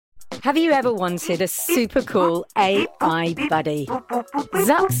Have you ever wanted a super cool AI buddy?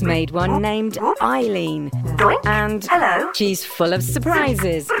 Zuck's made one named Eileen. And she's full of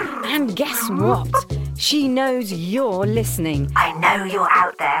surprises. And guess what? She knows you're listening. I know you're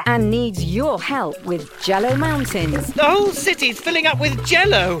out there. And needs your help with Jello Mountains. The whole city's filling up with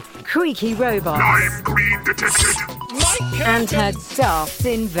Jello. Creaky robots. Lime green detected. And her daft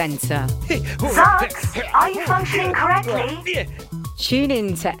inventor. Zucks, are you functioning correctly? Tune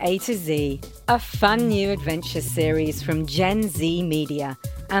in to A to Z, a fun new adventure series from Gen Z Media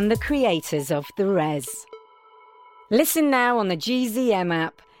and the creators of The Res. Listen now on the GZM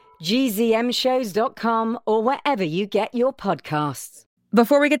app, gzmshows.com, or wherever you get your podcasts.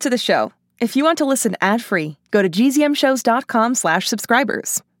 Before we get to the show, if you want to listen ad-free, go to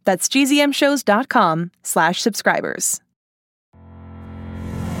gzmshows.com/subscribers. That's gzmshows.com/subscribers.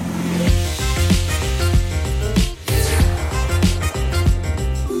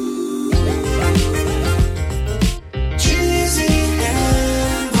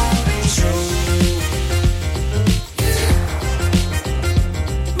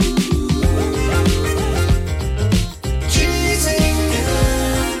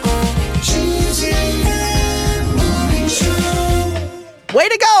 Way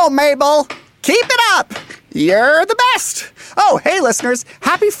to go, Mabel! Keep it up! You're the best! Oh, hey listeners,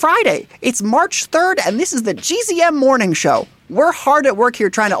 happy Friday! It's March 3rd and this is the GZM Morning Show. We're hard at work here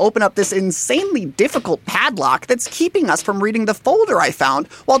trying to open up this insanely difficult padlock that's keeping us from reading the folder I found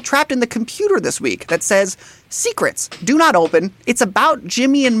while trapped in the computer this week that says, Secrets, do not open, it's about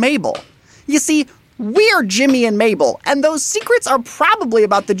Jimmy and Mabel. You see, we're Jimmy and Mabel, and those secrets are probably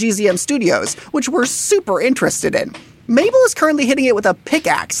about the GZM studios, which we're super interested in. Mabel is currently hitting it with a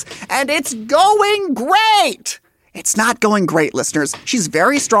pickaxe, and it's going great! It's not going great, listeners. She's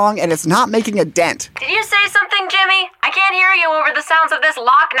very strong, and it's not making a dent. Did you say something, Jimmy? I can't hear you over the sounds of this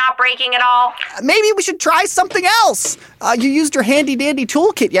lock not breaking at all. Maybe we should try something else. You used your handy-dandy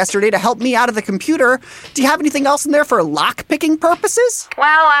toolkit yesterday to help me out of the computer. Do you have anything else in there for lock-picking purposes?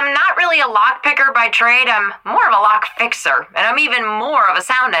 Well, I'm not really a lock picker by trade. I'm more of a lock fixer, and I'm even more of a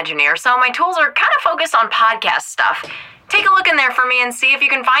sound engineer, so my tools are kind of focused on podcast stuff. Take a look in there for me and see if you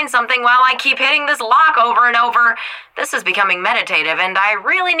can find something while I keep hitting this lock over and over. This is becoming meditative, and I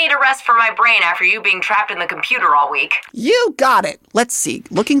really need a rest for my brain after you being trapped in the computer all week. You got it. Let's see.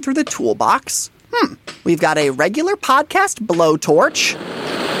 Looking through the toolbox. We've got a regular podcast blowtorch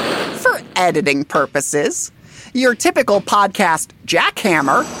for editing purposes. Your typical podcast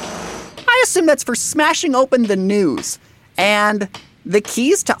jackhammer. I assume that's for smashing open the news. And the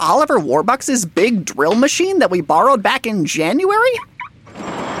keys to Oliver Warbucks' big drill machine that we borrowed back in January?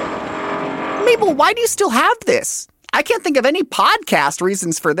 Mabel, why do you still have this? I can't think of any podcast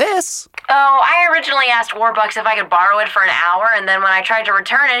reasons for this. Oh, I originally asked Warbucks if I could borrow it for an hour, and then when I tried to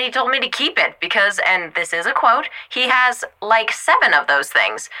return it, he told me to keep it because, and this is a quote, he has like 7 of those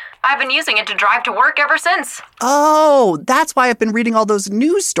things. I've been using it to drive to work ever since. Oh, that's why I've been reading all those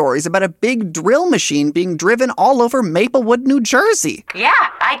news stories about a big drill machine being driven all over Maplewood, New Jersey. Yeah,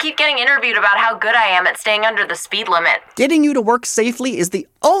 I keep getting interviewed about how good I am at staying under the speed limit. Getting you to work safely is the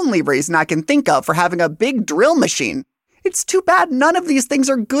only reason I can think of for having a big drill machine. It's too bad none of these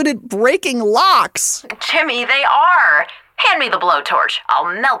things are good at breaking locks. Jimmy, they are. Hand me the blowtorch. I'll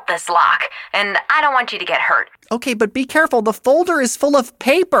melt this lock. And I don't want you to get hurt. Okay, but be careful. The folder is full of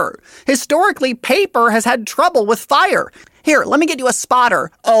paper. Historically, paper has had trouble with fire. Here, let me get you a spotter.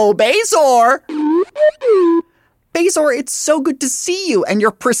 Oh, Bazor! Bazor, it's so good to see you and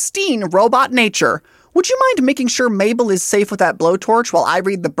your pristine robot nature. Would you mind making sure Mabel is safe with that blowtorch while I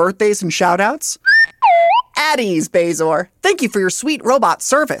read the birthdays and shout-outs? At ease, Bazor. Thank you for your sweet robot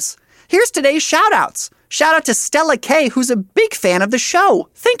service. Here's today's shout-outs. Shout out to Stella K, who's a big fan of the show.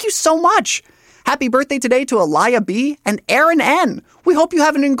 Thank you so much. Happy birthday today to Aliyah B and Aaron N. We hope you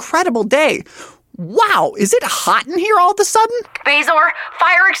have an incredible day. Wow, is it hot in here all of a sudden? Bazor,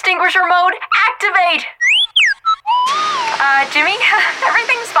 fire extinguisher mode, activate! Jimmy,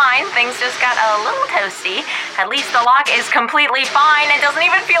 everything's fine. Things just got a little toasty. At least the lock is completely fine. It doesn't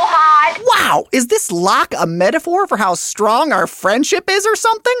even feel hot. Wow, is this lock a metaphor for how strong our friendship is or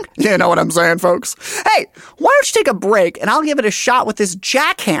something? You know what I'm saying, folks. Hey, why don't you take a break and I'll give it a shot with this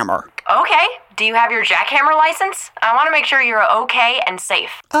jackhammer. Okay. Do you have your jackhammer license? I want to make sure you're okay and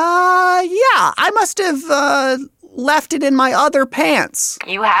safe. Yeah, I must have, left it in my other pants.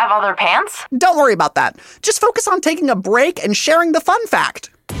 You have other pants? Don't worry about that. Just focus on taking a break and sharing the fun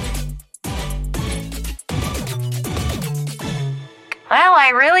fact. Well,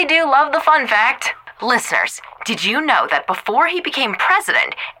 I really do love the fun fact. Listeners, did you know that before he became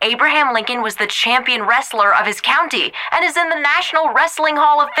president, Abraham Lincoln was the champion wrestler of his county and is in the National Wrestling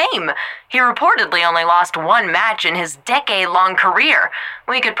Hall of Fame? He reportedly only lost one match in his decade-long career.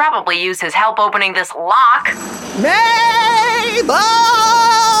 We could probably use his help opening this lock. Mabel!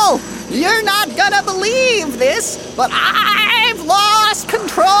 You're not gonna believe this, but I've lost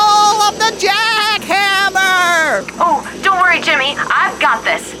control of the jackhammer! Oh, don't worry, Jimmy. I've got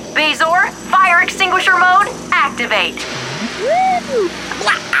this. Bezor, fire extinguisher mode, activate.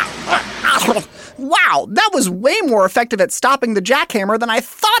 Wow, that was way more effective at stopping the jackhammer than I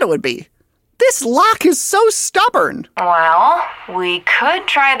thought it would be. This lock is so stubborn. Well, we could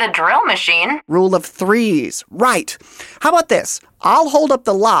try the drill machine. Rule of threes. Right. How about this? I'll hold up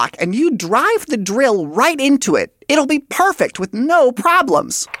the lock and you drive the drill right into it. It'll be perfect with no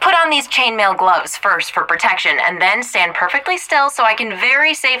problems. Put on these chainmail gloves first for protection and then stand perfectly still so I can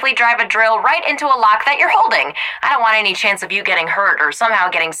very safely drive a drill right into a lock that you're holding. I don't want any chance of you getting hurt or somehow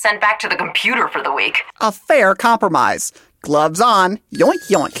getting sent back to the computer for the week. A fair compromise. Gloves on, yoink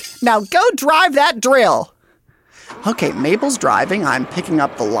yoink. Now go drive that drill. Okay, Mabel's driving, I'm picking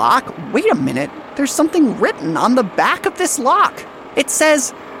up the lock. Wait a minute, there's something written on the back of this lock. It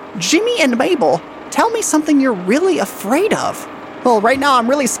says, Jimmy and Mabel, tell me something you're really afraid of. Well, right now I'm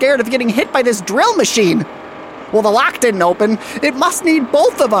really scared of getting hit by this drill machine. Well, the lock didn't open. It must need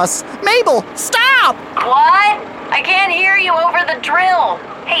both of us. Mabel, stop! What? I can't hear you over the drill.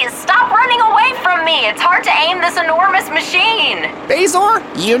 Hey, stop running away from me. It's hard to aim this enormous machine. Bezor,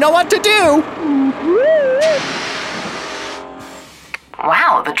 you know what to do.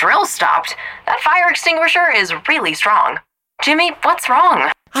 Wow, the drill stopped. That fire extinguisher is really strong. Jimmy, what's wrong?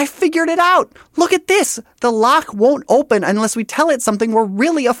 I figured it out. Look at this. The lock won't open unless we tell it something we're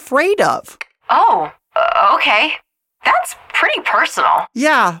really afraid of. Oh, okay. That's pretty personal.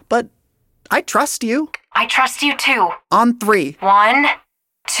 Yeah, but I trust you. I trust you too. On 3. 1,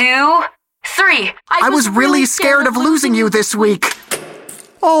 2, 3. I was really scared of losing you this week.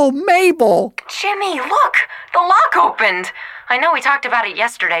 Oh, Mabel. Jimmy, look. The lock opened. I know we talked about it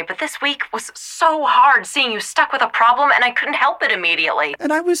yesterday, but this week was so hard seeing you stuck with a problem and I couldn't help it immediately.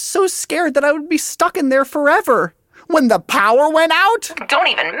 And I was so scared that I would be stuck in there forever. When the power went out? Don't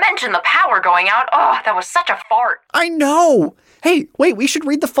even mention the power going out. Oh, that was such a fart. I know. Hey, wait, we should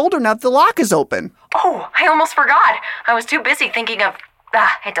read the folder now that the lock is open. Oh, I almost forgot. I was too busy thinking of...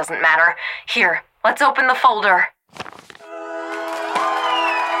 it doesn't matter. Here, let's open the folder.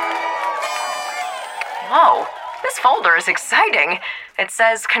 Whoa, this folder is exciting. It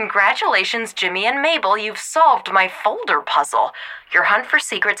says, congratulations, Jimmy and Mabel, you've solved my folder puzzle. Your hunt for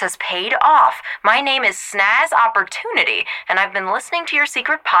secrets has paid off. My name is Snaz Opportunity, and I've been listening to your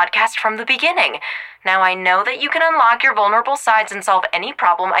secret podcast from the beginning. Now I know that you can unlock your vulnerable sides and solve any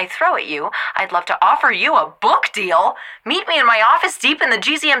problem I throw at you. I'd love to offer you a book deal. Meet me in my office deep in the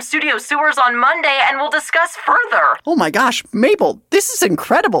GZM studio sewers on Monday, and we'll discuss further. Oh my gosh, Mabel, this is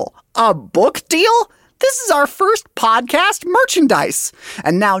incredible. A book deal? This is our first podcast merchandise.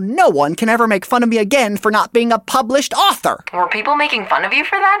 And now no one can ever make fun of me again for not being a published author. Were people making fun of you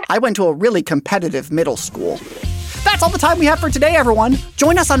for that? I went to a really competitive middle school. That's all the time we have for today, everyone.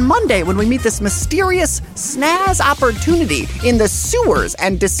 Join us on Monday when we meet this mysterious Snaz Opportunity in the sewers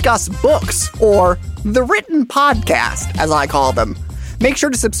and discuss books, or the written podcast, as I call them. Make sure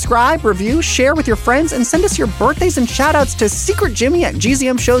to subscribe, review, share with your friends, and send us your birthdays and shoutouts to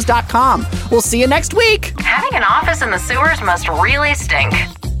secretjimmy@gzmshows.com. We'll see you next week. Having an office in the sewers must really stink.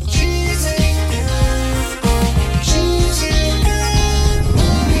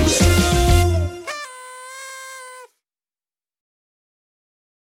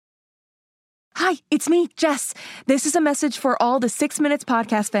 Hi, it's me, Jess. This is a message for all the 6 Minutes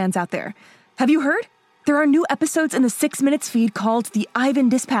podcast fans out there. Have you heard? There are new episodes in the 6 Minutes feed called the Ivan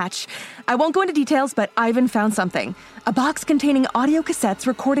Dispatch. I won't go into details, but Ivan found something. A box containing audio cassettes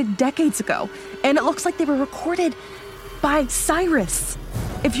recorded decades ago. And it looks like they were recorded by Cyrus.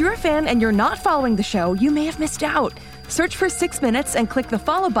 If you're a fan and you're not following the show, you may have missed out. Search for 6 Minutes and click the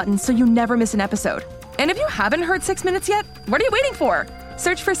follow button so you never miss an episode. And if you haven't heard 6 Minutes yet, what are you waiting for?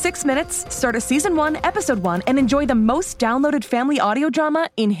 Search for 6 Minutes, start a Season 1, Episode 1, and enjoy the most downloaded family audio drama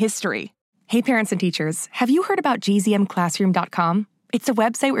in history. Hey parents and teachers, have you heard about gzmclassroom.com? It's a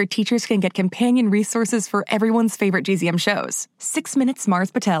website where teachers can get companion resources for everyone's favorite GZM shows. 6 Minutes,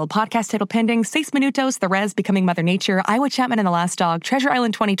 Mars Patel, Podcast Title Pending, 6 Minutos, The Res, Becoming Mother Nature, Iowa Chapman and the Last Dog, Treasure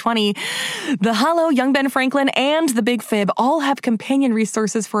Island 2020, The Hollow, Young Ben Franklin, and The Big Fib all have companion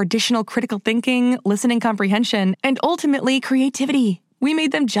resources for additional critical thinking, listening comprehension, and ultimately creativity. We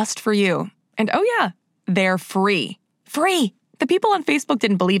made them just for you. And oh yeah, they're free. Free! The people on Facebook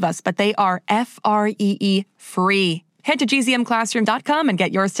didn't believe us, but they are FREE free. Head to gzmclassroom.com and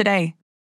get yours today.